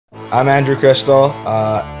I'm Andrew Cristall,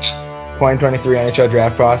 2023 NHL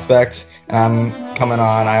Draft Prospect, and I'm coming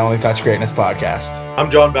on I Only Touch Greatness podcast. I'm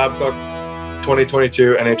John Babcock,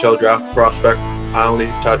 2022 NHL Draft Prospect, I Only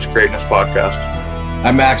Touch Greatness podcast.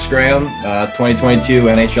 I'm Max Graham, 2022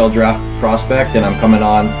 NHL Draft Prospect, and I'm coming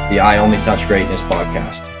on the I Only Touch Greatness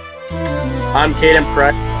podcast. I'm Caden,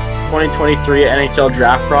 2023 NHL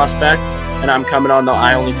Draft Prospect, and I'm coming on the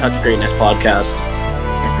I Only Touch Greatness podcast.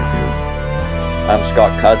 I'm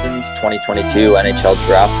Scott Cousins, 2022 NHL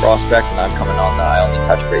Draft Prospect, and I'm coming on the I Only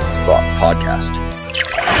Touch Greatness podcast.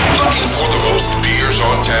 Looking for the most beers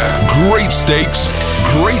on tap, great steaks,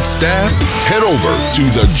 great staff? Head over to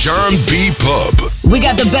the John B. Pub. We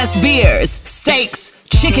got the best beers, steaks,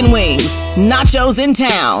 chicken wings, nachos in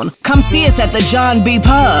town. Come see us at the John B.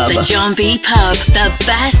 Pub. The John B. Pub, the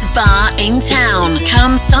best bar in town.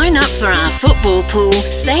 Come sign up for our football pool.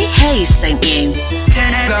 Say hey sent you.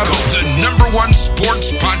 The #1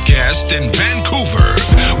 sports podcast in Vancouver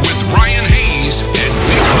with Ryan Hayes and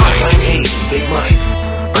Big Mike. Ryan Hayes and Big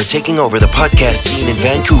Mike are taking over the podcast scene in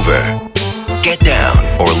Vancouver. Get down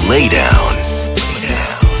or lay down.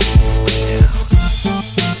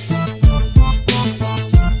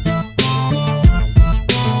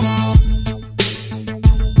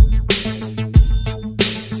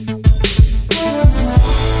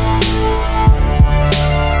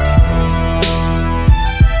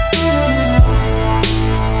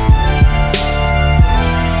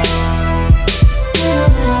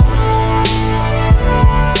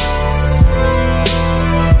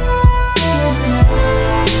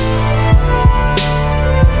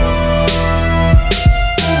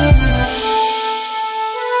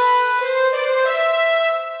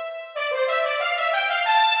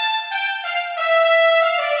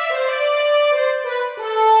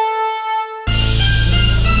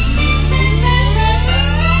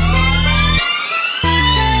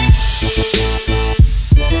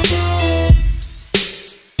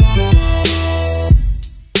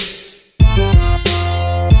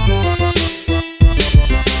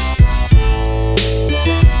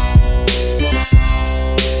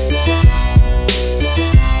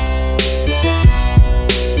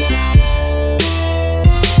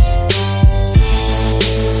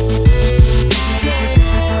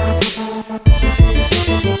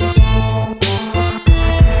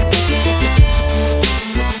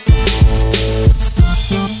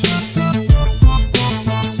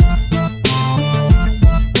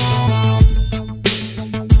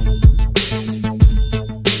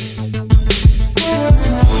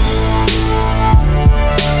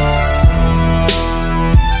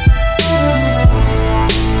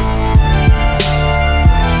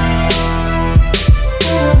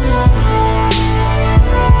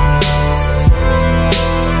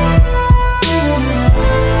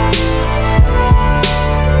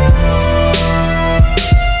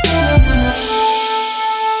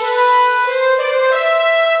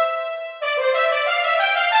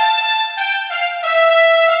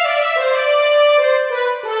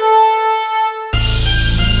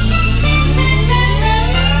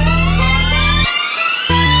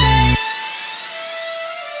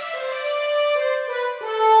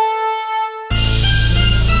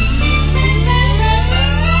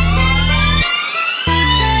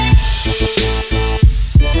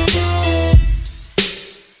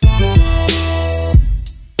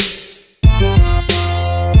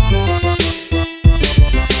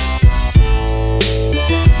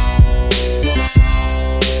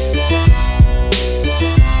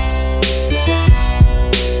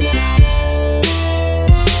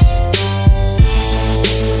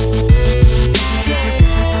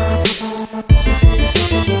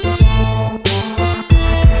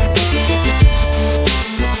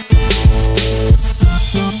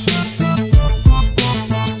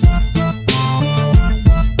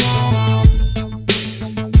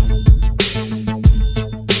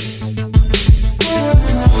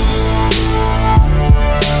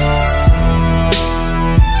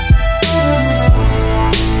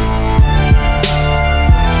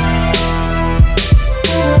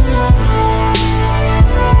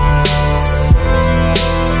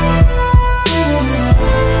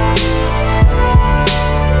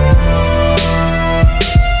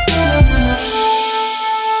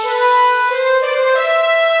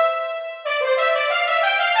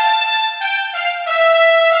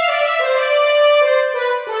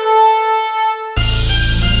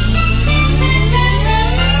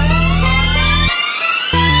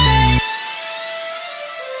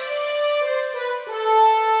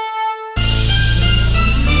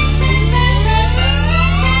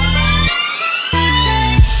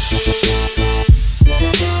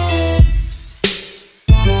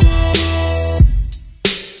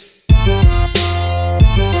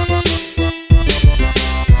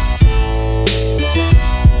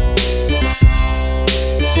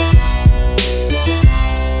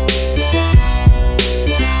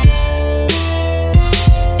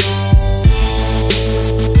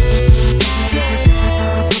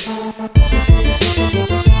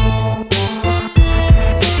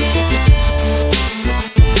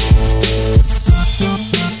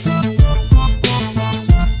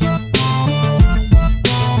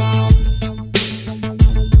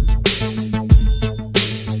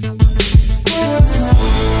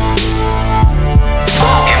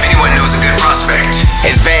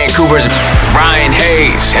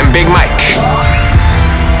 Alex and Big Mike.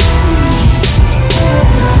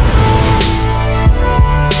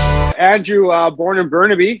 Andrew, born in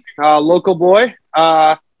Burnaby, local boy.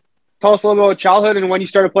 Tell us a little about childhood and when you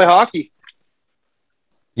started to play hockey.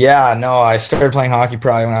 Yeah, no, I started playing hockey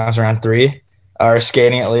probably when I was around 3, or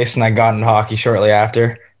skating at least, and I got into hockey shortly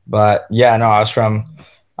after. But yeah, no, I was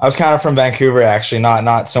kind of from Vancouver actually,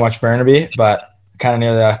 not so much Burnaby, but kind of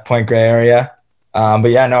near the Point Grey area. But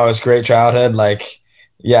yeah, no, it was a great childhood. Like,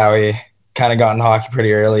 yeah, we kind of got into hockey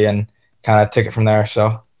pretty early and kind of took it from there.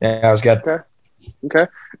 So yeah, it was good. Okay.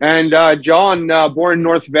 And John, born in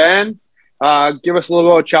North Van, give us a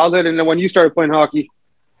little about childhood and then when you started playing hockey.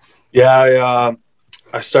 Yeah,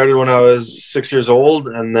 I started when I was 6 years old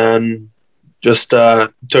and then just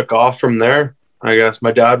took off from there. I guess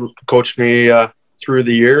my dad coached me through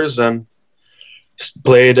the years and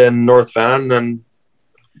played in North Van and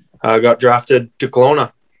got drafted to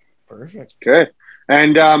Kelowna. Perfect. Okay.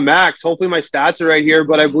 And Max, hopefully my stats are right here,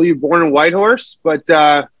 but I believe born in Whitehorse, but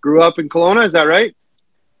grew up in Kelowna. Is that right?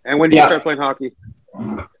 And when did you start playing hockey?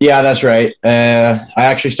 Yeah, that's right. I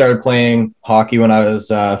actually started playing hockey when I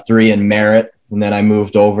was 3 in Merritt, and then I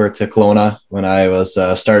moved over to Kelowna when I was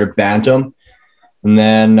started Bantam. And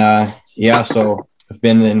then, so I've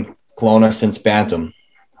been in Kelowna since Bantam.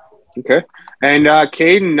 Okay. And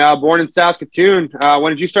Caden, born in Saskatoon,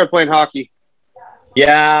 when did you start playing hockey?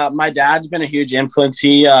 Yeah, my dad's been a huge influence.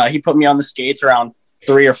 He put me on the skates around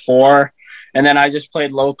 3 or 4, and then I just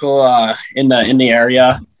played local in the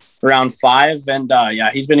area around 5. And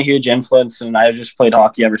he's been a huge influence, and I've just played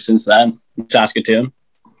hockey ever since then in Saskatoon.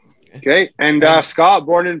 Okay. And Scott,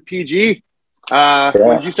 born in PG,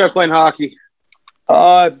 when did you start playing hockey?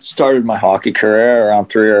 I started my hockey career around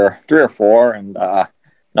 3 or 4, and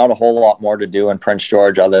not a whole lot more to do in Prince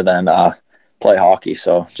George other than play hockey.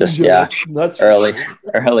 So just that's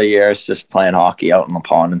early years, just playing hockey out in the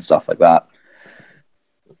pond and stuff like that.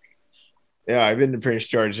 Yeah, I've been to Prince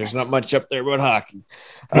George. There's not much up there about hockey.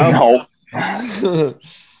 No.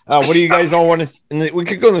 What do you guys all want to? We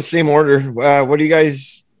could go in the same order. What do you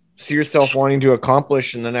guys see yourself wanting to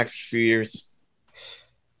accomplish in the next few years?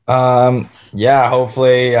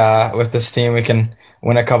 Hopefully with this team we can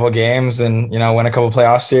win a couple games and win a couple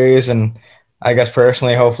playoff series, and I guess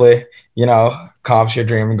personally hopefully accomplish your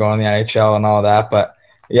dream of going to the NHL and all that. But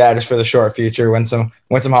yeah, just for the short future, win some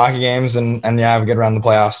hockey games and have a good run in the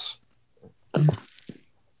playoffs.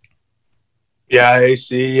 Yeah,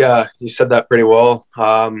 AC, you said that pretty well.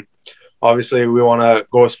 Obviously we want to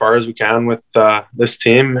go as far as we can with this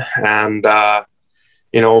team, and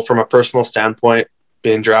from a personal standpoint,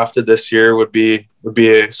 being drafted this year would be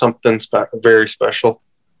something very special.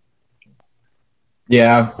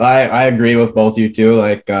 Yeah, I agree with both you two.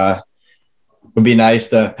 Like, it would be nice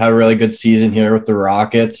to have a really good season here with the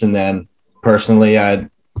Rockets, and then personally, I'd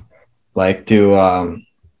like to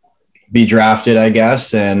be drafted, I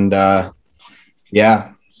guess, and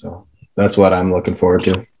so that's what I'm looking forward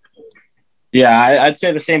to. Yeah, I'd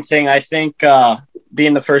say the same thing. I think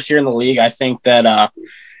being the first year in the league, I think that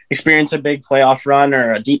experience a big playoff run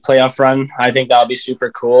or a deep playoff run, I think that'll be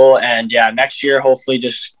super cool. And yeah, next year, hopefully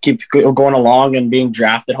just keep going along and being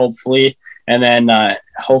drafted, hopefully. And then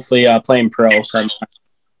hopefully playing pro.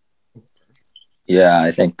 Yeah,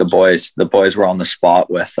 I think the boys were on the spot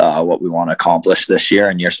with what we want to accomplish this year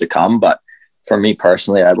and years to come. But for me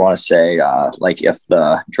personally, I'd want to say if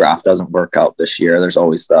the draft doesn't work out this year, there's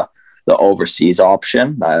always the overseas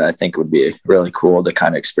option. I think it would be really cool to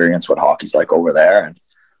kind of experience what hockey's like over there. And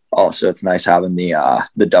also, it's nice having the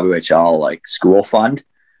WHL school fund,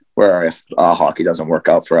 where if hockey doesn't work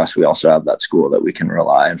out for us, we also have that school that we can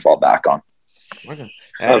rely and fall back on. Okay.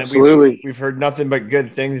 Absolutely, we've heard nothing but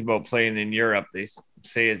good things about playing in Europe. They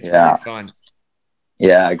say it's really fun.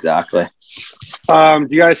 Yeah, exactly. Do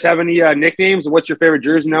you guys have any nicknames? What's your favorite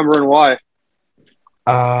jersey number and why?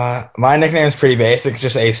 My nickname is pretty basic,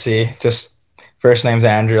 just AC. Just first name's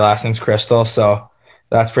Andrew, last name's Cristall. So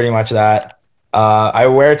that's pretty much that. I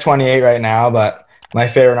wear 28 right now, but my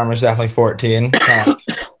favorite number is definitely 14.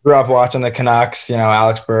 Grew up watching the Canucks,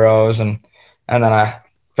 Alex Burrows, and then I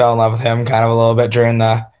fell in love with him kind of a little bit during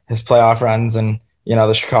his playoff runs and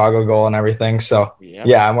the Chicago goal and everything. So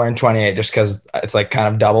yeah, I'm wearing 28 just because it's kind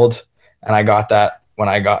of doubled, and I got that when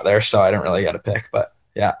I got there, so I didn't really get a pick. But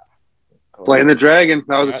yeah, playing the Dragon,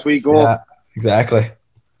 that was a sweet goal. Yeah, exactly.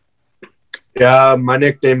 Yeah, my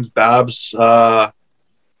nickname's Babs.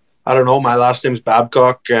 I don't know. My last name's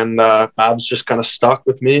Babcock, and Babs just kind of stuck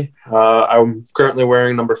with me. I'm currently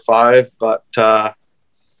wearing number 5, but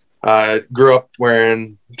I grew up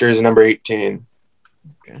wearing jersey number 18.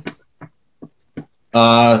 Okay.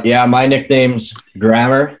 My nickname's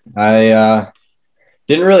Grammar. I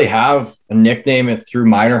didn't really have a nickname through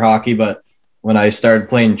minor hockey, but when I started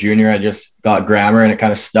playing junior, I just got Grammar and it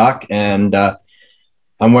kind of stuck. And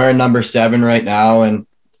I'm wearing number 7 right now. And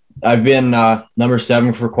I've been number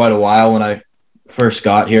 7 for quite a while. When I first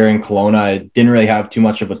got here in Kelowna, I didn't really have too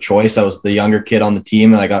much of a choice. I was the younger kid on the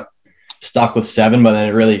team and I got stuck with 7, but then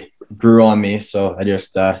it really grew on me. So I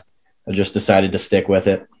just decided to stick with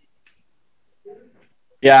it.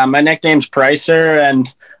 Yeah, my nickname's Pricer,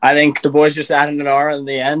 and I think the boys just added an R in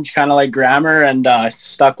the end, kind of like Grammar, and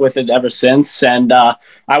stuck with it ever since. And I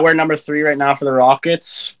wear number 3 right now for the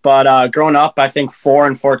Rockets. But growing up, I think 4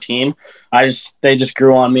 and 14, they just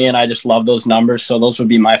grew on me, and I just love those numbers. So those would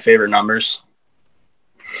be my favorite numbers.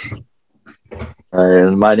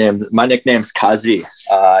 My nickname's Cuzzy.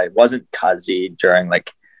 It wasn't Cuzzy during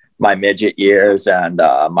like my midget years and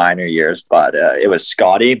minor years, but it was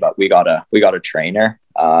Scotty. But we got a trainer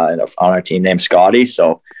on our team named Scotty,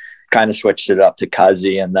 so kind of switched it up to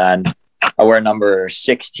Cuzzy. And then I wear number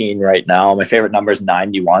 16 right now. My favorite number is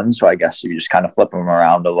 91, so I guess you just kind of flip them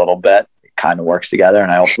around a little bit. It kind of works together.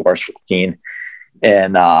 And I also wear 16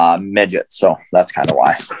 in midget, so that's kind of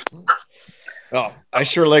why. Oh, I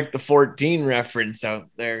sure like the 14 reference out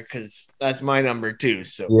there because that's my number too.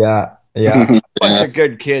 So yeah. Bunch of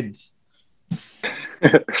good kids.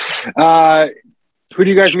 Who do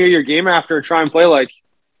you guys meet your game after? Try and play like?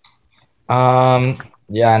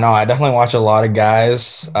 Yeah, no, I definitely watch a lot of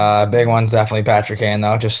guys. Big one's definitely Patrick Kane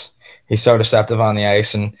though. Just he's so deceptive on the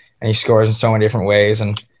ice and he scores in so many different ways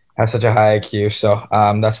and has such a high IQ. So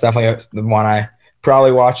that's definitely the one I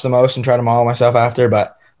probably watch the most and try to model myself after.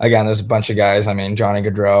 But again, there's a bunch of guys. I mean, Johnny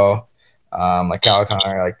Gaudreau, like Cal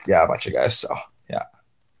Connor, a bunch of guys. So yeah.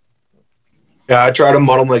 Yeah, I try to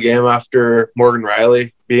model my game after Morgan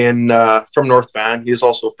Riley, being from North Van. He's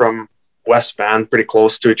also from West Van, pretty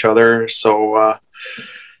close to each other. So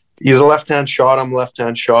he's a left-hand shot. I'm a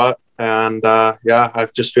left-hand shot. And I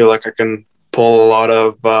just feel like I can pull a lot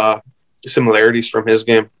of similarities from his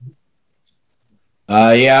game.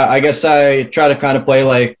 I guess I try to kind of play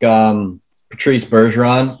like Patrice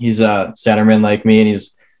Bergeron. He's a centerman like me, and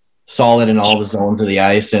he's solid in all the zones of the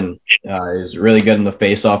ice, and is really good in the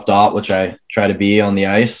face-off dot, which I try to be on the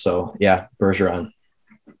ice. So yeah, Bergeron.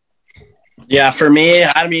 Yeah, for me,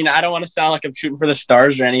 I mean, I don't want to sound like I'm shooting for the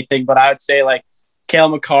stars or anything, but I would say like Cale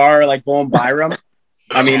Makar, like Bowen Byram.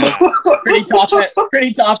 I mean, pretty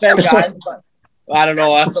top end guys, but I don't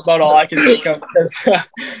know. That's about all I can think of.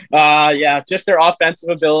 Just their offensive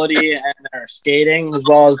ability and their skating, as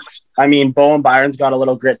well as, I mean, Bowen Byron's got a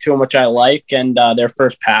little grit to him, which I like, and their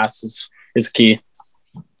first pass is key.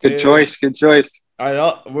 Good choice.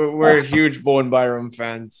 We're huge Bowen Byram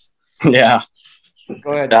fans. Yeah.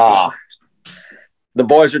 Go ahead. The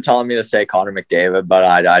boys are telling me to say Connor McDavid, but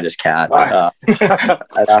I just can't.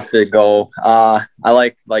 I'd have to go. I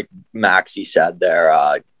like Maxie said there,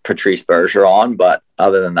 Patrice Bergeron, but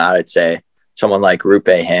other than that, I'd say someone like Rupe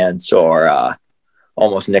Hantz or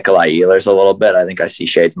almost Nikolai Ehlers a little bit. I think I see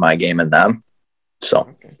shades of my game in them.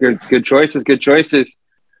 So good choices.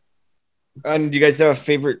 And do you guys have a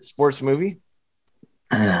favorite sports movie?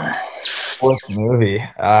 Sports movie?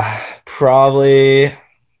 Probably.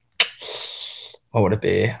 What would it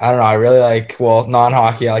be? I don't know. I really like,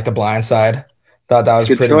 non-hockey. I like The Blind Side. Thought that was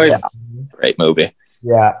good pretty choice. Good. Great movie.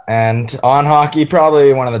 Yeah, and on hockey,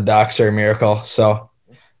 probably one of the Ducks or Miracle. So,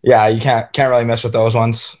 yeah, you can't really miss with those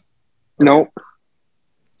ones. Nope.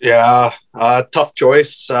 Yeah, tough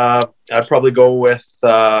choice. I'd probably go with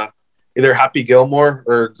either Happy Gilmore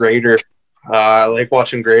or Grader. I like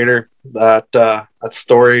watching Grader. That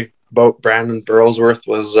story about Brandon Burlsworth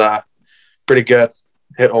was pretty good.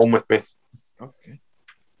 Hit home with me. Okay.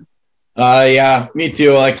 Yeah, me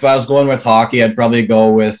too. Like if I was going with hockey, I'd probably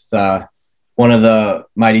go with one of the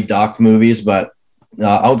Mighty Duck movies. But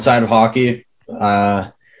outside of hockey,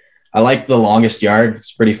 I like The Longest Yard.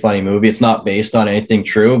 It's a pretty funny movie. It's not based on anything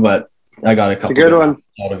true, but I got a couple. It's a good one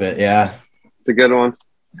out of it. Yeah, it's a good one.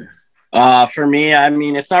 For me, I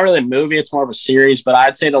mean, it's not really a movie; it's more of a series. But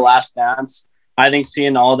I'd say The Last Dance. I think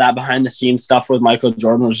seeing all that behind the scenes stuff with Michael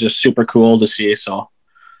Jordan was just super cool to see. So.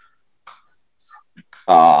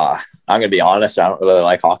 I'm going to be honest. I don't really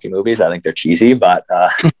like hockey movies. I think they're cheesy, but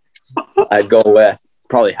I'd go with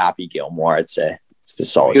probably Happy Gilmore. I'd say it's a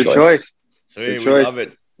solid choice. So we love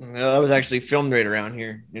it. That was actually filmed right around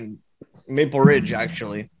here in Maple Ridge,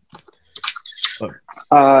 actually.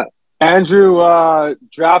 Andrew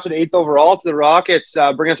drafted 8th overall to the Rockets.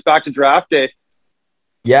 Bring us back to draft day.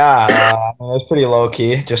 Yeah, it was pretty low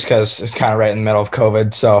key just because it's kind of right in the middle of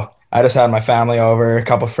COVID. So I just had my family over, a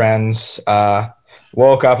couple friends.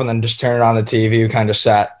 Woke up and then just turned on the TV. We kind of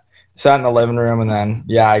just sat in the living room, and then,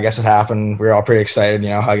 yeah, I guess it happened. We were all pretty excited,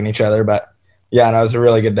 hugging each other. But, yeah, no, it was a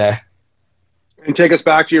really good day. And take us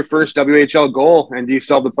back to your first WHL goal, and do you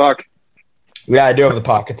sell the puck? Yeah, I do have the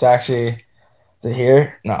puck. It's actually – is it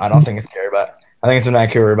here? No, I don't think it's here, but I think it's in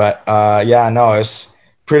Vancouver. But, yeah, no, it was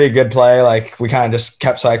pretty good play. Like, we kind of just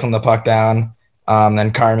kept cycling the puck down.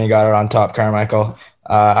 Then Carmi got it on top, Carmichael.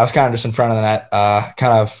 I was kind of just in front of the net,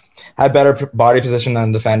 kind of had better body position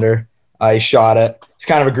than the defender. He shot it. It's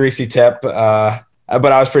kind of a greasy tip, but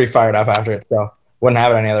I was pretty fired up after it, so wouldn't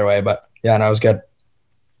have it any other way. But, yeah, no, it was good.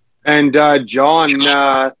 And, John,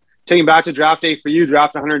 taking back to draft day for you,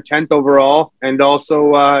 draft 110th overall, and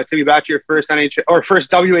also taking back to your first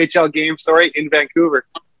WHL game, in Vancouver.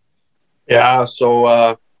 Yeah,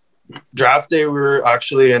 so draft day, we were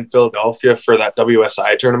actually in Philadelphia for that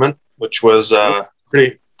WSI tournament, which was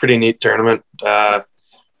pretty neat tournament. I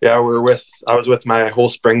was with my whole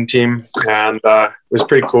spring team, and it was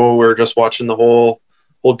pretty cool. We were just watching the whole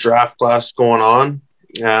draft class going on,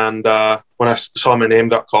 and when I saw my name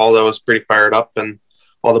got called, I was pretty fired up, and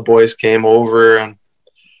all the boys came over, and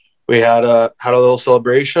we had a little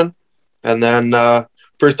celebration. And then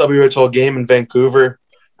first WHL game in Vancouver,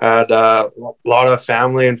 had a lot of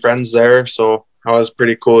family and friends there, so that was a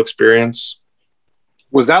pretty cool experience.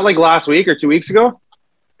 Was that like last week or 2 weeks ago?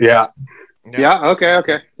 Yeah. Yeah.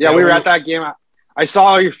 Okay. Yeah, we were at that game. I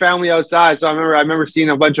saw your family outside, so I remember seeing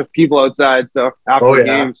a bunch of people outside. So after the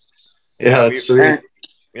game, yeah, that's sweet.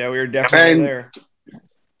 Yeah, we were definitely there.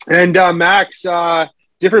 And Max,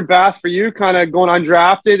 different path for you, kind of going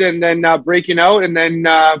undrafted and then breaking out, and then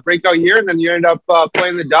breakout year, and then you end up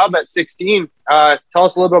playing the dub at 16. Tell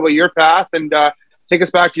us a little bit about your path, and take us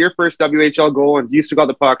back to your first WHL goal, and you still got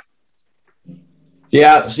the puck.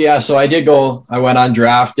 Yeah. So I did go. I went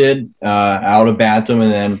undrafted out of Bantam,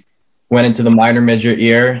 and then went into the minor midget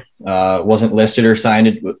year. Wasn't listed or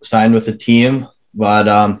signed with the team, but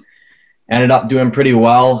ended up doing pretty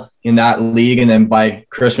well in that league. And then by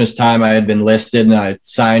Christmas time, I had been listed and I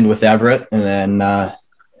signed with Everett. And then, my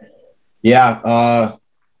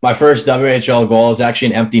first WHL goal was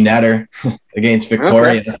actually an empty netter against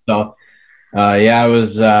Victoria. Okay. So, it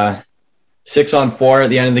was 6-on-4 at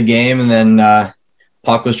the end of the game. And then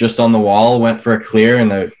puck was just on the wall, went for a clear,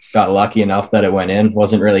 and I got lucky enough that it went in.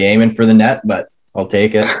 Wasn't really aiming for the net, but I'll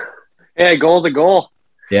take it. Hey, goal's a goal.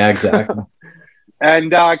 Yeah, exactly.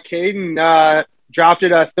 And Caden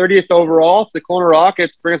drafted 30th overall to the Kelowna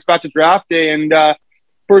Rockets. Bring us back to draft day, and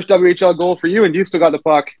first WHL goal for you, and you still got the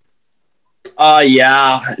puck.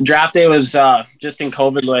 Draft day was just in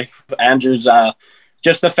COVID, like Andrew's.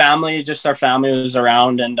 Just our family was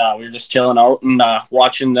around, and we were just chilling out and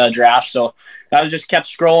watching the draft. So I just kept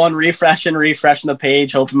scrolling, refreshing the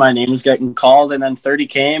page, hoping my name was getting called. And then 30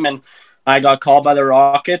 came, and I got called by the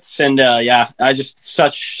Rockets. And I just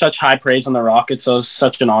such high praise on the Rockets. So it was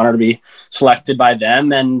such an honor to be selected by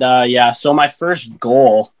them. And so my first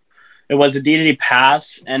goal, it was a D-to-D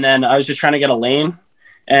pass, and then I was just trying to get a lane.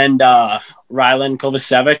 And Rylan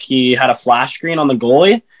Kovacevic, he had a flash screen on the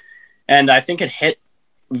goalie, and I think it hit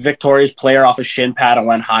Victoria's player off a shin pad and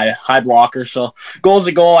went high blocker. So goal's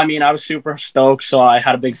a goal. I mean, I was super stoked, so I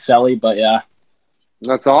had a big celly, but yeah.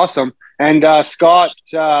 That's awesome. And Scott,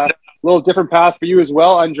 a little different path for you as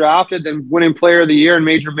well, undrafted, then winning player of the year in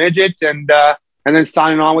major midget, and then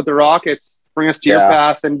signing on with the Rockets. Bring us to your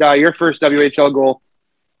path and your first WHL goal.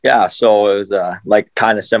 Yeah, so it was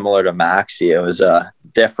kind of similar to Maxie. It was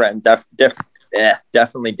different,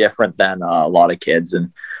 definitely different than a lot of kids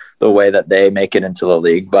and the way that they make it into the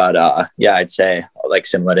league. But I'd say like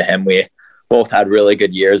similar to him, we both had really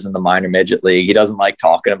good years in the minor midget league. He doesn't like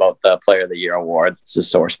talking about the player of the year award. It's a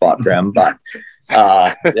sore spot for him, but we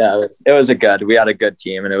had a good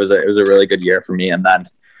team, and it was a really good year for me. And then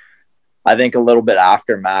I think a little bit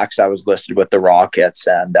after Max, I was listed with the Rockets,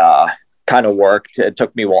 and kind of worked. It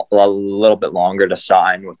took me a little bit longer to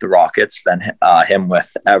sign with the Rockets than him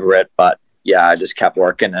with Everett. But yeah, I just kept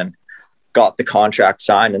working and got the contract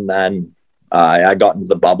signed, and then I got into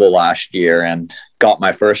the bubble last year and got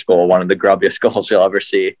my first goal, one of the grubbiest goals you'll ever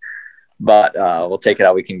see. But we'll take it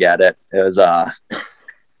how we can get it. It was a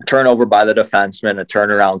turnover by the defenseman, a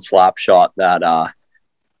turnaround slap shot that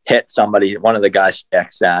hit somebody, one of the guys'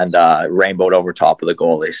 sticks, and rainbowed over top of the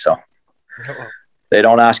goalie. So they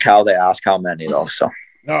don't ask how, they ask how many, though. So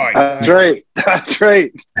no, exactly. That's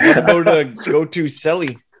right. What about a go-to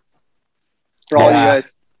Selly for all you guys?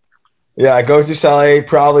 Yeah, go-to Sally,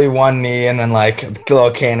 probably one knee, and then like a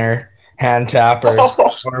little caner, hand tap, or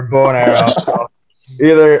bow and arrow. So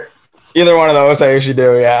either one of those I usually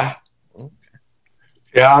do, yeah.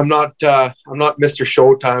 Yeah, I'm not Mr.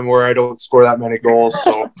 Showtime where I don't score that many goals.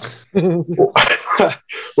 So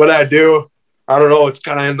what I do, I don't know. It's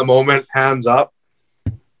kind of in the moment, hands up.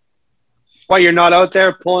 Why, you're not out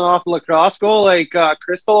there pulling off a lacrosse goal like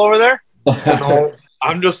Cristall over there? No,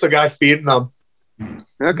 I'm just the guy feeding them.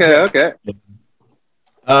 Okay.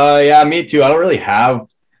 Yeah, me too. I don't really have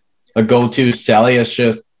a go-to celly. It's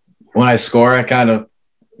just when I score, it kind of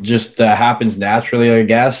just happens naturally, I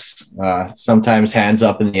guess. Sometimes hands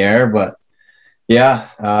up in the air, but yeah,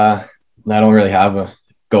 I don't really have a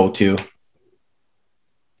go-to.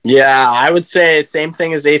 Yeah, I would say same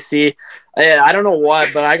thing as AC. I don't know what,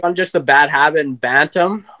 but I got just a bad habit in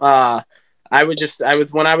bantam. I would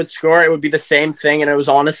when I would score, it would be the same thing, and it was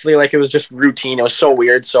honestly like it was just routine. It was so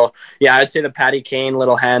weird. So yeah, I'd say the Patty Kane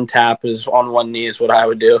little hand tap is on one knee is what I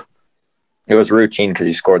would do. It was routine because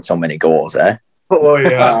you scored so many goals, eh? Oh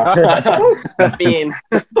yeah. I mean,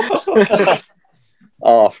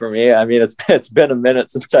 oh, for me, I mean it's been a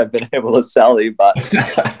minute since I've been able to celly, but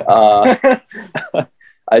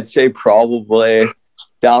I'd say probably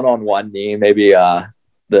down on one knee, maybe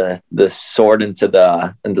the sword into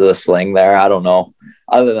the sling there. I don't know.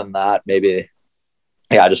 Other than that, maybe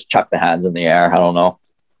just chuck the hands in the air. I don't know.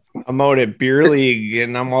 I'm out at beer league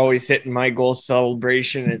and I'm always hitting my goal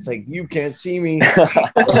celebration. It's like, you can't see me.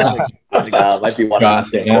 Might be one I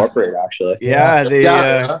have to incorporate, actually.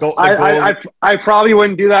 Yeah, I probably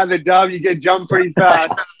wouldn't do that in the dub. You get jumped pretty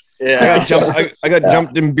fast. Yeah, I got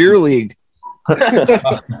jumped in beer league.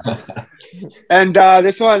 And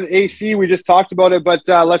this one, AC, we just talked about it, but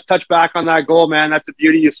let's touch back on that goal, man. That's a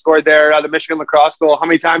beauty you scored there, the Michigan lacrosse goal. How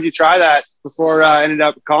many times you try that before ended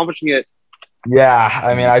up accomplishing it? Yeah,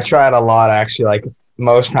 I mean, I tried a lot actually, like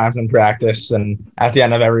most times in practice, and at the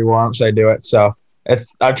end of every warm-ups I do it. So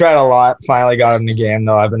I've tried a lot. Finally got it in the game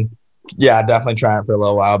though. I've been definitely trying it for a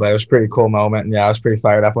little while, but it was a pretty cool moment, and I was pretty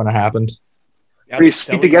fired up when it happened. Pretty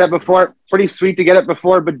sweet to get it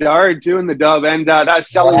before Bedard too in the dub, and that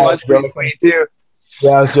selling was pretty sweet too.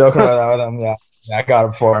 Yeah, I was joking about that with him. Yeah, I got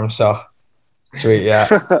it for him, so sweet. Yeah.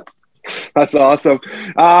 That's awesome.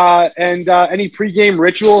 And any pregame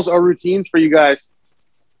rituals or routines for you guys?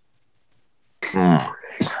 Pregame,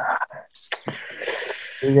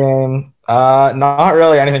 not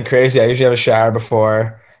really anything crazy. I usually have a shower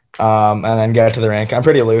before, and then get to the rink. I'm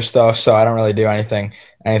pretty loose though, so I don't really do anything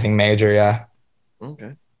major. Yeah.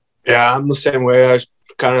 Okay. Yeah, I'm the same way. I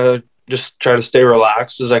kind of just try to stay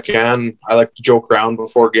relaxed as I can. I like to joke around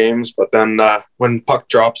before games, but then when puck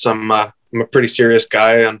drops, I'm a pretty serious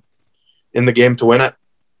guy and in the game to win it.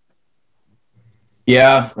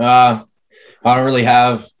 Yeah, I don't really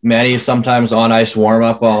have many. Sometimes on ice warm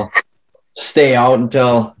up, I'll stay out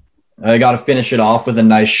until I got to finish it off with a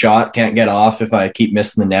nice shot. Can't get off if I keep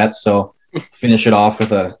missing the net, so finish it off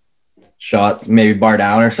with a shot, maybe bar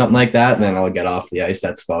down or something like that, and then I'll get off the ice.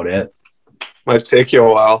 That's about it. Might take you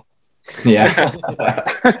a while. Yeah.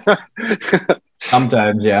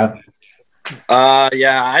 Sometimes, yeah.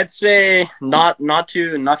 I'd say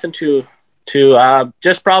nothing too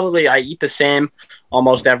just probably I eat the same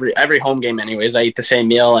almost every home game anyways. I eat the same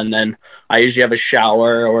meal, and then I usually have a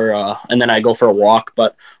shower and then I go for a walk.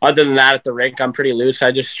 But other than that, at the rink, I'm pretty loose.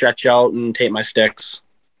 I just stretch out and tape my sticks.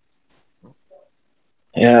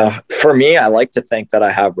 Yeah, for me, I like to think that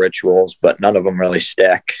I have rituals, but none of them really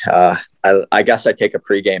stick. I guess I take a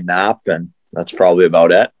pregame nap, and that's probably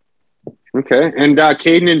about it. Okay. And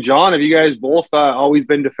Caden and John, have you guys both always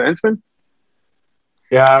been defensemen?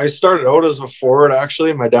 Yeah, I started out as a forward,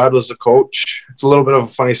 actually. My dad was the coach. It's a little bit of a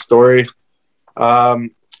funny story. So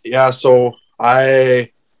I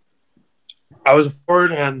was a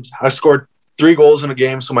forward, and I scored 3 goals in a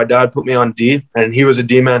game, so my dad put me on D, and he was a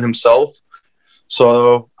D-man himself.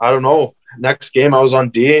 So, I don't know. Next game, I was on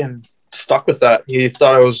D and stuck with that. He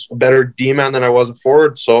thought I was a better D-man than I was a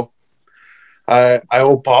forward, so I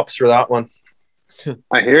owe Pops for that one.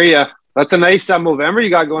 I hear you. That's a nice Movember you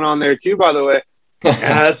got going on there, too, by the way.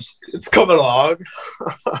 Yeah, it's coming along.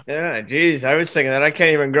 Yeah, geez, I was thinking that I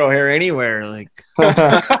can't even grow hair anywhere. Like,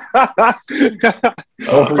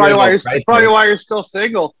 probably why you're still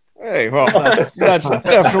single. Hey, well, that's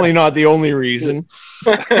definitely not the only reason.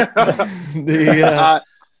 Hey, Ryan,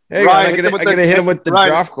 I'm gonna hit him with the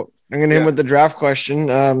draft. I'm gonna hit him with the draft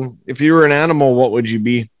question. If you were an animal, what would you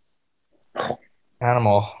be?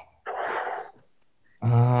 Animal.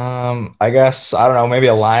 I guess I don't know. Maybe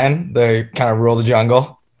a lion. They kind of rule the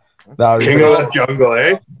jungle. That would King of the jungle,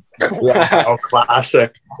 eh? Yeah. Oh,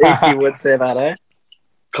 classic. AC would say that, eh?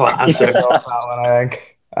 Classic. I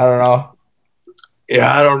think. I don't know.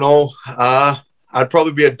 Yeah, I don't know. I'd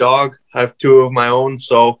probably be a dog. I have 2 of my own,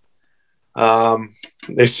 so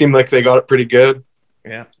they seem like they got it pretty good.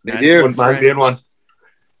 Yeah, they do. Wouldn't mind being one.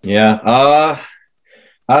 Yeah.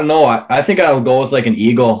 I don't know. I think I'll go with like an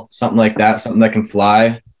eagle, something like that, something that can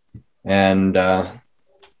fly. And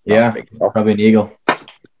yeah, probably an eagle.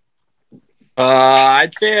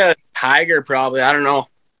 I'd say a tiger, probably. I don't know.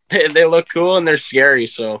 They look cool and they're scary,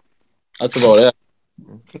 so that's about it.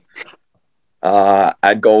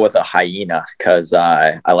 I'd go with a hyena because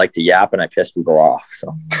I like to yap and I piss people off.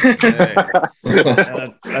 So That's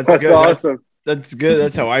good. awesome. That's good.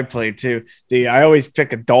 That's how I play too. I always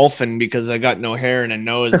pick a dolphin because I got no hair and a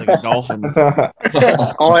nose like a dolphin.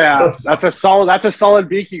 Oh yeah, that's a solid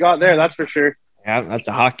beak you got there. That's for sure. Yeah, that's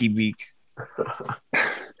a hockey beak.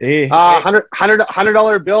 Hey,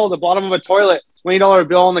 $100 bill, the bottom of a toilet. $20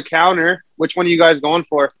 bill on the counter. Which one are you guys going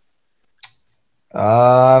for?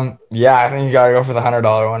 Yeah, I think you gotta go for the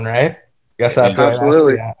 $100 one, right? Guess that's it.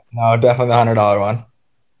 Absolutely. Yeah. No, definitely the $100 one.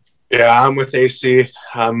 Yeah, I'm with AC.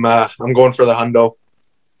 I'm going for the hundo.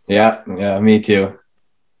 Yeah, me too.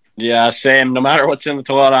 Yeah, same. No matter what's in the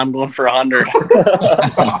toilet, I'm going for 100.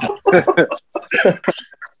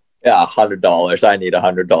 Yeah, $100. I need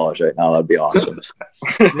 $100 right now. That'd be awesome.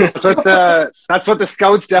 That's what the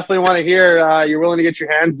scouts definitely want to hear. You're willing to get your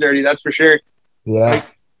hands dirty. That's for sure. Yeah.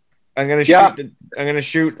 I'm gonna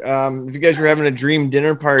shoot. If you guys were having a dream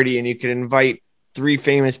dinner party and you could invite 3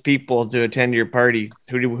 famous people to attend your party,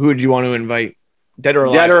 who would you want to invite? Dead or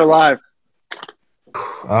alive? Dead or alive?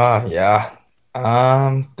 Yeah.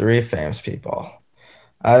 3 famous people.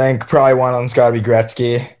 I think probably one of them's got to be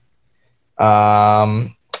Gretzky.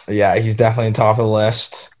 Yeah, he's definitely top of the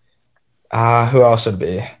list. Who else would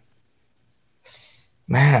be?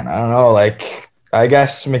 Man, I don't know. Like, I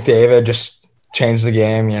guess McDavid just changed the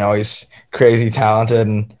game. You know, he's crazy talented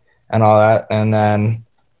and all that. And then,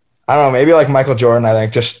 I don't know, maybe like Michael Jordan, I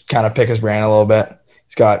think, just kind of pick his brain a little bit.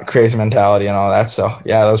 He's got crazy mentality and all that. So,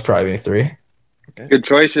 yeah, those probably be 3. Okay. Good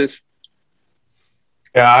choices.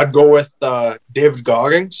 Yeah, I'd go with David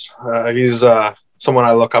Goggins. He's someone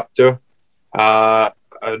I look up to.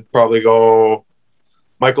 I'd probably go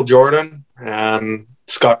Michael Jordan and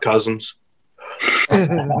Scott Cousins.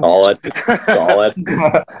 Solid.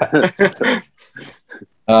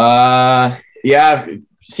 Yeah,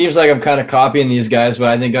 seems like I'm kind of copying these guys, but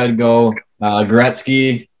I think I'd go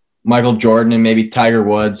Gretzky, Michael Jordan, and maybe Tiger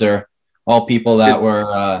Woods are all people that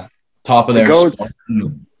were top of their sport.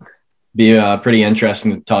 Be pretty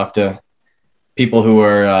interesting to talk to people who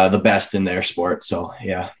are the best in their sport. So,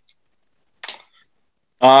 yeah.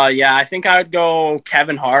 Yeah, I think I would go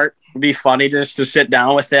Kevin Hart. It'd be funny just to sit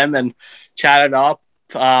down with him and chat it up.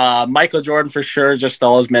 Michael Jordan for sure, just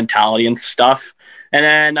all his mentality and stuff.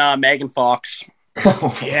 And then Megan Fox.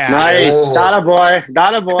 Yeah. Nice. Oh.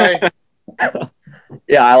 Got a boy.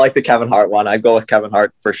 Yeah, I like the Kevin Hart one. I'd go with Kevin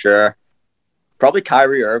Hart for sure. Probably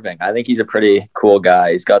Kyrie Irving. I think he's a pretty cool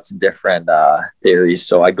guy. He's got some different theories.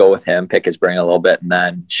 So I'd go with him, pick his brain a little bit, and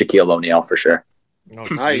then Shaquille O'Neal for sure.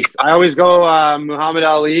 Nice. I always go Muhammad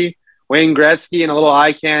Ali, Wayne Gretzky, and a little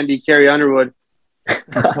eye candy, Carrie Underwood.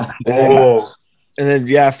 Oh. And then,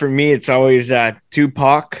 yeah, for me, it's always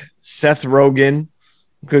Tupac, Seth Rogen.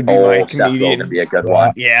 Could be my comedian. Seth Rogen be a good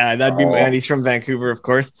one. Yeah, that'd be, and he's from Vancouver, of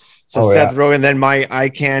course. So Seth Rogen. Then my eye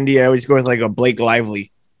candy, I always go with like a Blake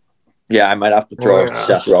Lively. Yeah, I might have to throw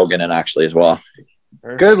Seth Rogen in actually as well.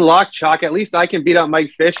 Good luck, Chuck. At least I can beat up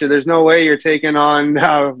Mike Fisher. There's no way you're taking on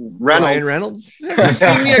Reynolds. Ryan Reynolds? Yeah, you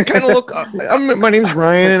see me? I kind of look. My name's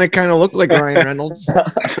Ryan, and I kind of look like Ryan Reynolds.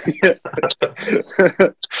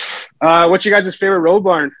 What's your guys' favorite road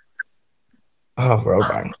barn? Oh, road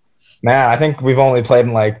barn. Man, I think we've only played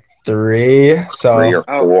in like 3. So 3 or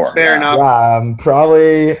 4. Fair enough. Yeah,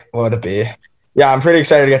 probably what would it be? Yeah, I'm pretty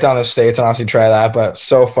excited to get down to the States and obviously try that. But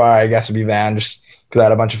so far, I guess it'd be Van, just because I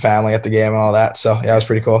had a bunch of family at the game and all that. So yeah, it was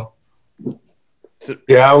pretty cool.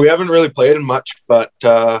 Yeah, we haven't really played in much, but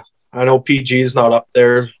I know PG's not up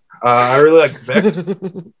there. I really like Vic,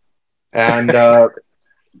 and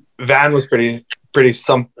Van was pretty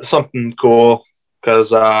something cool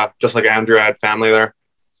because just like Andrew, I had family there.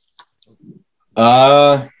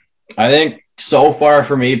 I think so far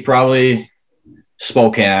for me, probably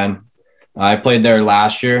Spokane. I played there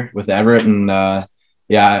last year with Everett, and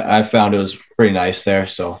yeah, I found it was pretty nice there.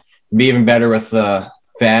 So it'd be even better with the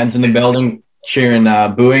fans in the building cheering,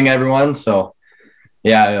 booing everyone. So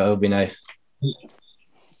yeah, it'll be nice.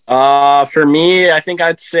 For me, I think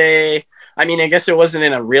I'd say, I mean, I guess it wasn't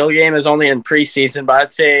in a real game, it was only in preseason, but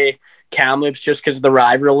I'd say Kamloops just because of the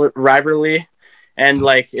rivalry. And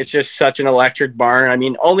like, it's just such an electric barn. I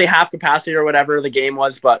mean, only half capacity or whatever the game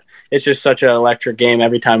was, but it's just such an electric game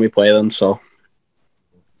every time we play them. So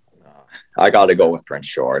I got to go with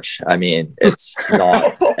Prince George. I mean, it's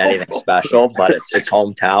not anything special, but it's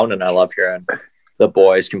hometown, and I love hearing the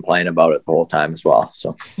boys complain about it the whole time as well.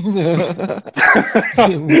 So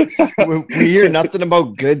we hear nothing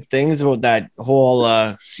about good things about that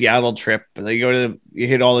whole Seattle trip. You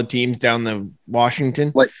hit all the teams down the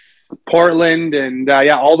Washington, like Portland, and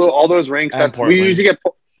all those ranks. We usually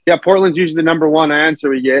get. Portland's usually the number one answer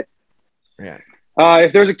we get. Yeah.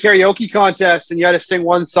 If there's a karaoke contest and you had to sing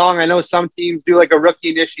one song, I know some teams do like a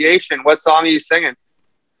rookie initiation. What song are you singing?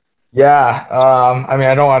 Yeah, I mean,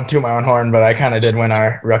 I don't want to toot my own horn, but I kind of did win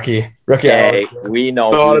our rookie. Hey, we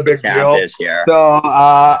know not a big deal is here. So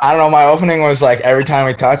I don't know. My opening was like "Every Time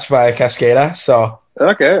We Touch" by Cascada. So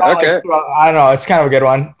okay. I don't know. It's kind of a good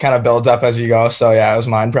one. Kind of builds up as you go. So yeah, it was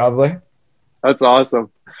mine probably. That's awesome.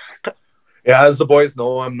 Yeah, as the boys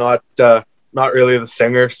know, I'm not really the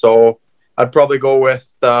singer, so I'd probably go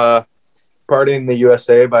with "Party in the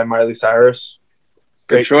USA" by Miley Cyrus.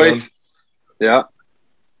 Great choice. Tune. Yeah.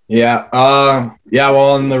 Yeah.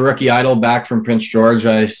 Well, in the Rookie Idol back from Prince George,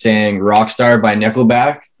 I sang Rockstar by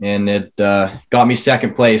Nickelback, and it got me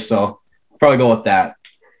second place. So I'll probably go with that.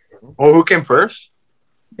 Oh, who came first?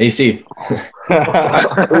 AC.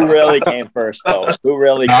 Who really came first, though? Who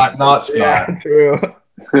really not Scott. Yeah, true.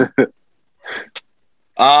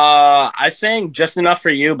 I sang Just Enough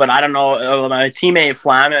for You, but I don't know. My teammate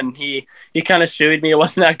Flamin, he kind of sued me. It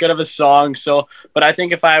wasn't that good of a song. So, but I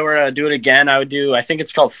think if I were to do it again, I would do. I think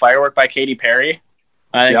it's called Firework by Katy Perry.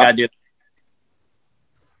 I think I'd do.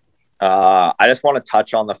 I just want to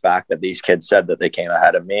touch on the fact that these kids said that they came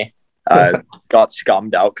ahead of me. I got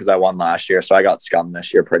scummed out because I won last year, so I got scummed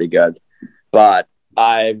this year pretty good. But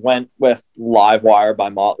I went with Live Wire by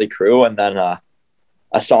Motley Crue, and then a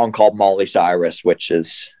song called Molly Cyrus, which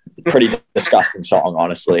is a pretty disgusting song,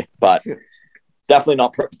 honestly, but definitely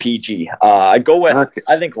not PG. I'd go with,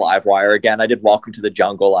 I think, Live Wire again. I did Welcome to the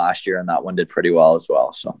Jungle last year, and that one did pretty well as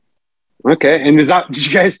well. So, okay. And did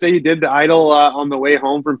you guys say you did the Idol on the way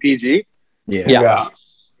home from PG? Yeah.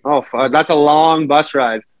 Oh, that's a long bus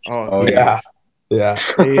ride. Oh yeah.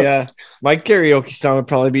 My karaoke song would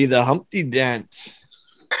probably be the Humpty Dance.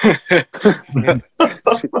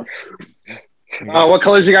 What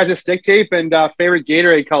color is you guys' stick tape and favorite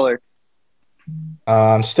Gatorade color?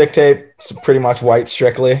 Stick tape, it's pretty much white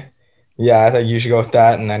strictly. Yeah, I think you should go with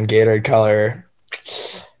that. And then Gatorade color,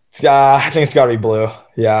 I think it's got to be blue.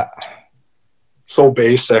 Yeah. So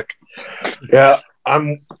basic. Yeah,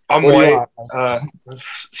 I'm white.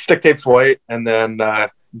 Stick tape's white, and then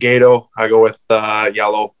Gato, I go with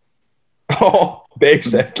yellow. Oh,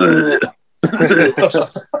 basic.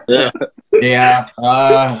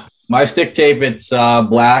 Yeah. My stick tape, it's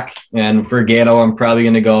black, and for Gato, I'm probably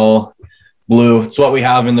going to go blue. It's what we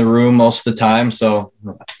have in the room most of the time, so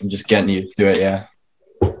I'm just getting used to it, yeah.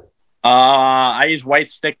 I use white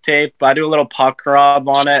stick tape. I do a little puck rub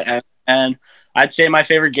on it, and I'd say my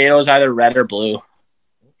favorite Gato is either red or blue.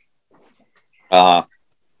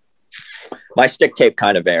 My stick tape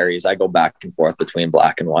kind of varies. I go back and forth between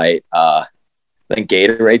black and white. Then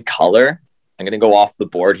Gatorade color, I'm going to go off the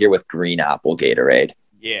board here with green apple Gatorade.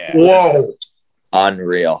 Yeah. Whoa.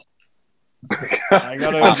 Unreal.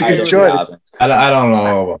 That's a good choice. I don't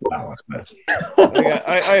know about that one.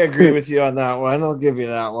 I agree with you on that one. I'll give you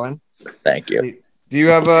that one. Thank you. Do you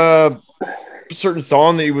have a certain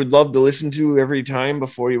song that you would love to listen to every time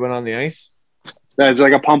before you went on the ice? Is there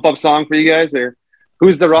like a pump up song for you guys, or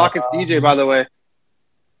who's the Rockets DJ, by the way?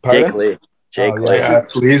 Pardon? Jake Lee. Jake Lee. Yeah,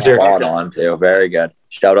 it's Leeser. Spot on too. Very good.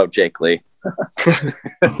 Shout out Jake Lee.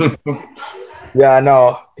 Yeah,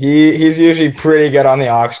 no, he's usually pretty good on the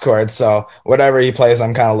aux cord, so whatever he plays,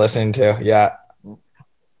 I'm kind of listening to. Yeah.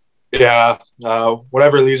 Yeah,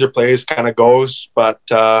 whatever Leeser plays kind of goes, but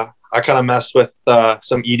I kind of mess with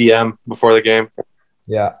some EDM before the game.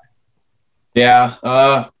 Yeah. Yeah,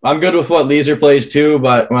 I'm good with what Leeser plays too,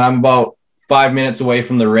 but when I'm about 5 minutes away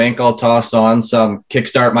from the rink, I'll toss on some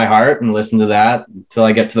Kickstart My Heart and listen to that until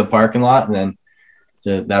I get to the parking lot, and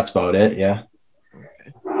then that's about it, yeah.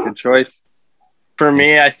 Good choice. For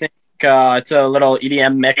me, I think it's a little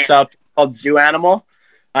EDM mix-up called Zoo Animal.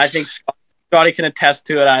 I think Scotty can attest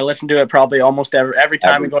to it. I listen to it probably almost every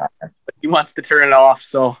time we go. He wants to turn it off,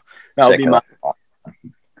 so that'll be mine.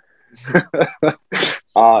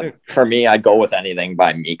 For me, I'd go with anything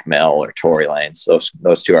by Meek Mill or Tory Lanez.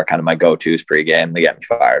 Those two are kind of my go-tos pre-game. They get me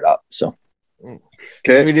fired up. So,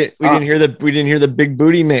 okay, we didn't hear the big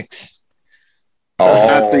booty mix.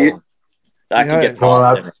 Oh. That can get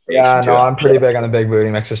no, I'm pretty big on the big booty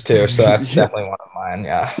mixes too, so that's definitely one of mine.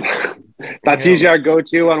 Yeah, that's usually our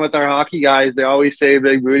go-to one with our hockey guys. They always say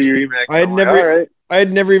big booty remix. I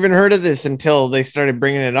had never even heard of this until they started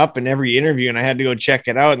bringing it up in every interview, and I had to go check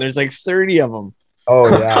it out. And there's like 30 of them. Oh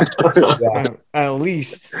yeah. At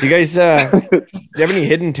least. Do you guys do you have any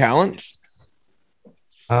hidden talents?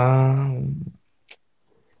 I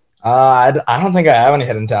don't think I have any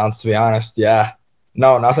hidden talents, to be honest. Yeah.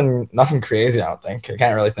 No, nothing crazy, I don't think. I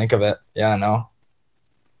can't really think of it. Yeah, no.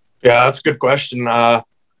 Yeah, that's a good question.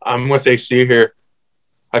 I'm with AC here.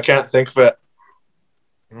 I can't think of it.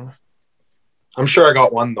 I'm sure I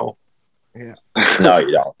got one though. Yeah. No,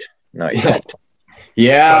 you don't. No, you don't.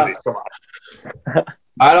 Yeah.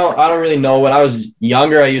 I don't really know. When I was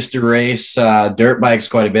younger, I used to race dirt bikes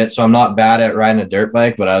quite a bit, so I'm not bad at riding a dirt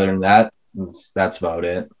bike, but other than that, that's about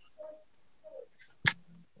it.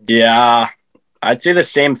 Yeah, I'd say the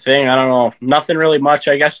same thing. I don't know. Nothing really much.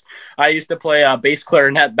 I guess I used to play bass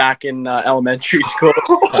clarinet back in elementary school.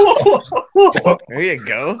 There you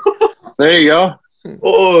go. There you go.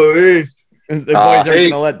 Oh, hey. The boys aren't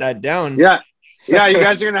gonna let that down. Yeah. Yeah, you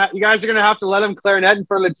guys are gonna have to let him clarinet in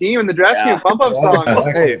front of the team in the dressing room pump up song.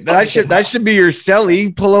 Hey, that should be your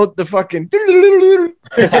celly. Pull out the fucking.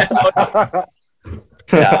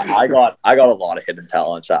 Yeah, I got a lot of hidden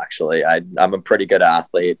talents actually. I'm a pretty good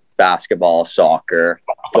athlete. Basketball, soccer,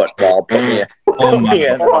 football. Put me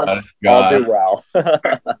in. I'll do well.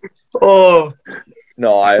 Oh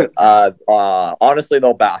no, I honestly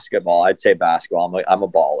though, basketball. I'd say basketball. I'm a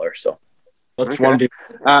baller, so. Who's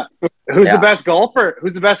the best golfer?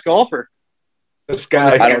 Who's the best golfer? This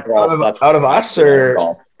guy. I don't golf. Out of us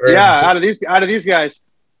or yeah, out of these guys.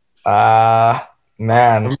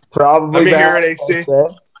 Man, probably. Let me hear it, AC.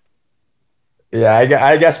 Yeah,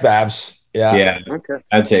 I guess Babs. Yeah. Yeah. Okay.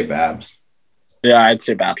 I'd say Babs. Yeah, I'd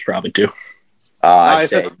say Babs probably too.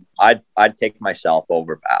 I'd take myself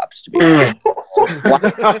over Babs, to be honest.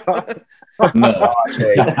 No.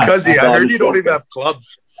 Cuzzy, I heard you don't even have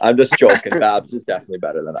clubs. I'm just joking. Babs is definitely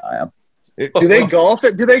better than I am. Do they golf?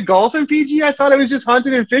 Do they golf in PG? I thought it was just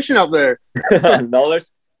hunting and fishing up there. No,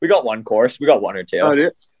 we got one course. We got one or two.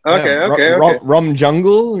 Oh, okay. Rum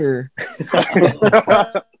jungle or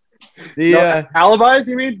the alibis?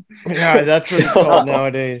 You mean? Yeah, that's what it's called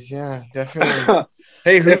nowadays. Yeah, definitely.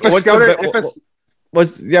 Hey,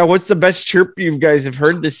 what's the best chirp you guys have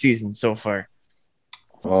heard this season so far?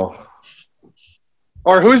 Oh,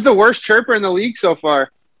 or who's the worst chirper in the league so far?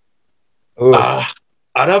 I'd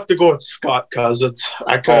have to go with Scott Cousins.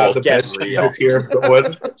 I could have the best this year, but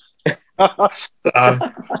would.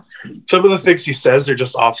 Some of the things he says are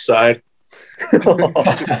just offside.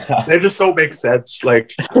 They just don't make sense.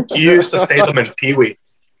 Like he used to say them in Pee Wee.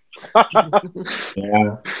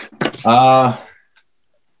 Yeah.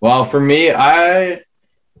 Well, for me, I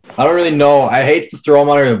don't really know. I hate to throw him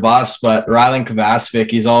under the bus, but Rylan Kvasvik,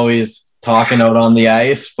 he's always talking out on the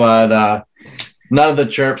ice, but none of the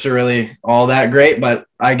chirps are really all that great, but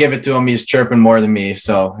I give it to him. He's chirping more than me,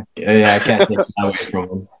 so yeah, I can't take that away from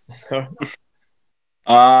him.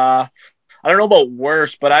 I don't know about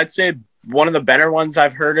worse, but I'd say one of the better ones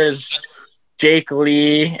I've heard is Jake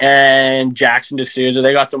Lee and Jackson D'Souza.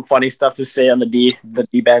 They got some funny stuff to say on the D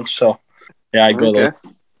bench, so yeah, I'd go those.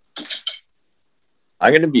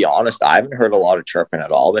 I'm going to be honest. I haven't heard a lot of chirping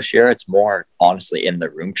at all this year. It's more honestly in the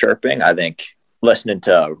room chirping. I think listening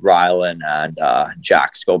to Rylan and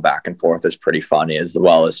Jax go back and forth is pretty funny, as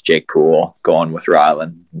well as Jake Poole going with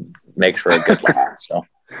Rylan makes for a good laugh. So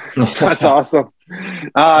that's awesome.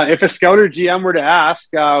 If a scout or GM were to ask,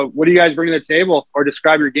 what do you guys bring to the table or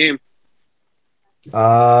describe your game?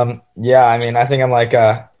 Yeah, I mean, I think I'm like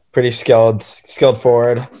a pretty skilled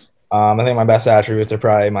forward. I think my best attributes are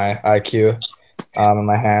probably my IQ and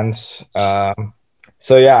my hands.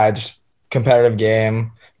 So yeah, I just competitive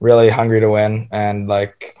game, really hungry to win and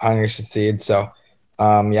like hungry to succeed. So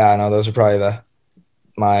yeah, no, those are probably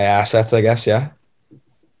my assets, I guess. Yeah.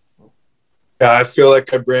 Yeah, I feel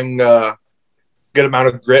like I bring a good amount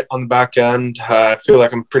of grit on the back end. I feel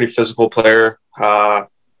like I'm a pretty physical player,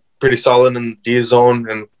 pretty solid in the D zone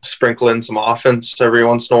and sprinkle in some offense every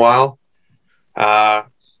once in a while.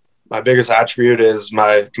 My biggest attribute is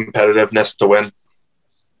my competitiveness to win.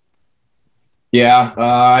 Yeah,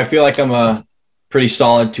 I feel like I'm a pretty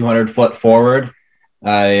solid 200-foot forward.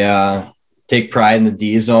 I take pride in the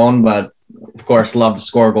D zone, but of course love to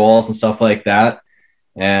score goals and stuff like that.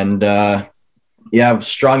 And yeah,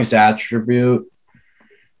 strongest attribute,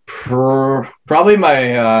 probably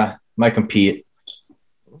my compete,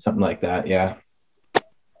 something like that. Yeah.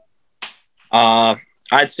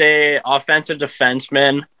 I'd say offensive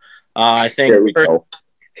defenseman. I think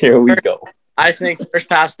Here we go. I think first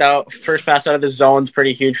pass out of the zone is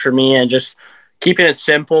pretty huge for me, and just keeping it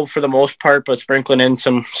simple for the most part, but sprinkling in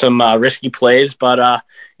some risky plays. But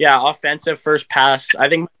yeah, offensive first pass. I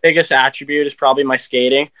think my biggest attribute is probably my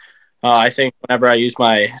skating. I think whenever I use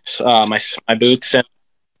my boots and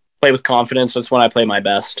play with confidence, that's when I play my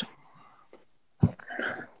best.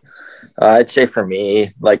 I'd say for me,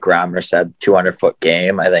 like Grammer said, 200-foot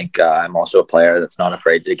game. I think I'm also a player that's not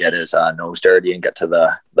afraid to get his nose dirty and get to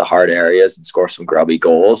the hard areas and score some grubby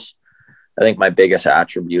goals. I think my biggest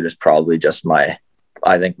attribute is probably just my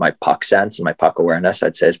puck sense and my puck awareness.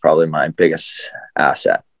 I'd say is probably my biggest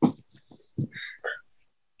asset.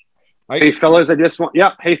 Hey fellas, I just want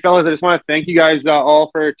to thank you guys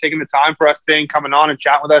all for taking the time for us today and coming on and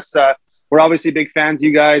chat with us. We're obviously big fans of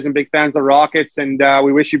you guys and big fans of Rockets, and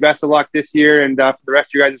we wish you best of luck this year and for the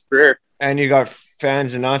rest of your guys' career. And you got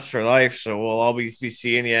fans in us for life, so we'll always be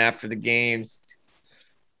seeing you after the games.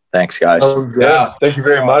 Thanks, guys. Yeah, thank you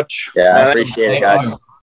very much. Yeah, I appreciate it, guys.